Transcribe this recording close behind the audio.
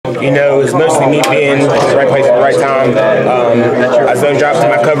you know, it was mostly me being in the right place at the right time. I zone dropped to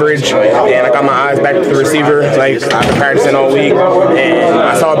my coverage, and I got my eyes back to the receiver. Like, I've been practicing all week, and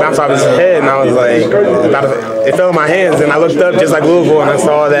I saw it bounce off his head, and I was like, it fell in my hands, and I looked up just like Louisville, and I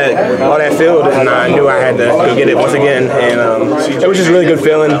saw that all that field, and I knew I had to go get it once again. And it was just a really good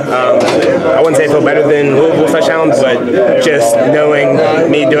feeling. I wouldn't say it felt better than Louisville's touchdown, but just knowing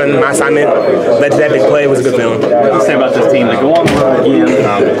me doing my assignment led to that big play was a good feeling. What do you say about this team? They go on the road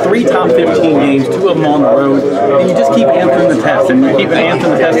again, 3 top 15 games, 2 of them on the road, and you just keep answering the test, and you keep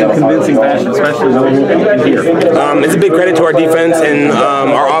answering the test in convincing fashion, especially here. It's a big credit to our defense and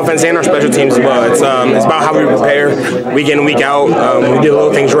our offense and our special teams as well. It's about how we prepare week in and week out. We do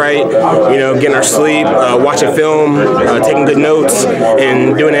little things right, you know, getting our sleep, watching film, taking good notes,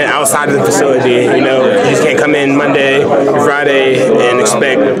 and doing it outside of the facility. You know, you just can't come in Monday or Friday and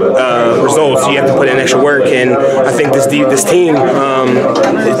expect results. You have to put in extra work, and I think this team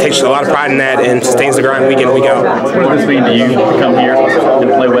it takes a lot of pride in that and sustains the grind week in and week out. What does this mean to you to come here and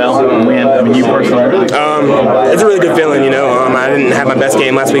play well and win? I mean, you personally. It's a really good feeling, you know. I didn't have my best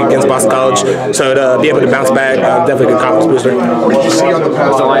game last week against Boston College, so to be able to bounce back, definitely a good confidence booster. What did you see on the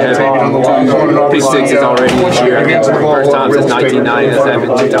pass? So I have pick sixes already this year. First time since 1990 that's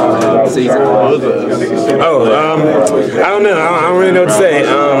happened 2 times in the season. I don't know. I don't really know what to say.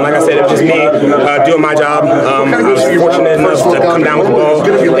 Like I said, it was just me doing my job. I was fortunate enough to come down with the ball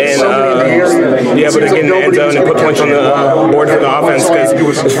and be able to get in the end zone and put points on the board for the offense.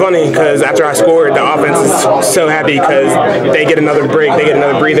 Because it's funny, because after I scored, the offense is so happy because they get another break, they get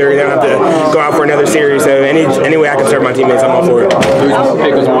another breather. They don't have to go out for another series. So any way I can serve my teammates, I'm all for it. Whose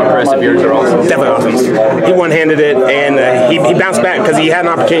pick was more impressive? Yours or Austin's? Definitely Austin's. He one-handed it, and he bounced back because he had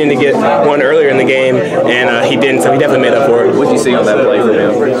an opportunity to get one earlier in the game, and he didn't. So he definitely made up for it. What did you see on that play for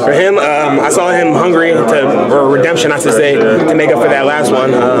him? For him, I saw him hungry or redemption, I should say, to make up for that last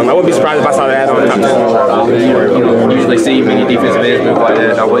one. I wouldn't be surprised if I saw that on the top 10. You usually see many defensive ends move like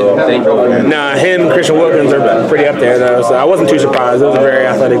that. I wouldn't think. Nah, him and Christian Wilkins are pretty up there, though, so I wasn't too surprised. It was a very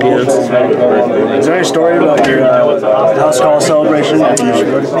athletic defense. Is there any story about your house call celebration?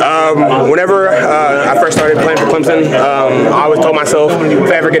 Whenever I first started playing for Clemson, I always told myself,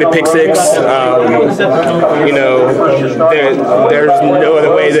 if I ever get a pick six, you know, there's no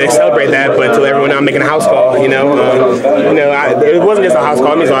other way to celebrate that but to everyone out making a house call. It wasn't just a house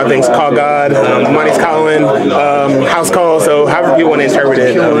call. It means a lot of things. Call God, money's calling, house call. So however you want to interpret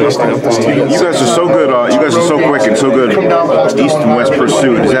it. You guys are so good. You guys are so quick and so good east and west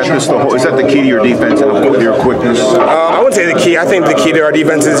pursuit. Is that the key to your defense and your quickness? I wouldn't say the key. I think the key to our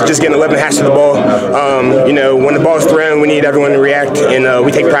defense is just getting 11 hashes to the ball. When the ball is thrown, we need everyone to react, and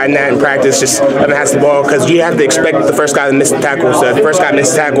we take pride in that in practice. Just 11 hashes to the ball because you have to expect the first guy to miss the tackle. So if the first guy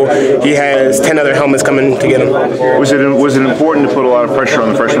misses the tackle, he has 10 other helmets coming to get him. Was it important to put a lot of pressure on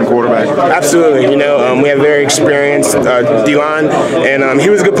the freshman quarterback? Absolutely. We have a very experienced D-line, and he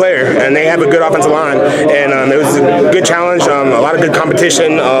was a good player, and they have a good offensive line, and it was a good challenge, a lot of good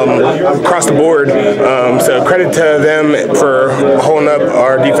competition across the board. So credit to them for holding up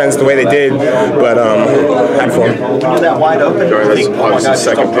our defense the way they did, but happy for them. That wide open. That's obviously the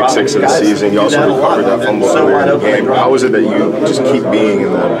second pick six of the season. You also recovered that fumble earlier in the game. How is it that you just keep being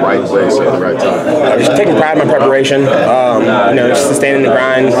in the right place at the right time? Just taking pride in my preparation, just sustaining the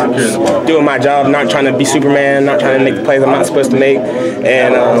grind, just doing my job, not trying to be Superman, not trying to make the plays I'm not supposed to make,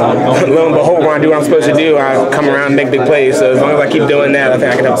 and lo and behold, when I do what I'm supposed to do, I come around and make big plays. So as long as I keep doing that, I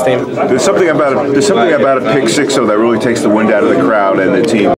think I can help the team. There's something about a pick six though that really takes the wind out of the crowd and the team.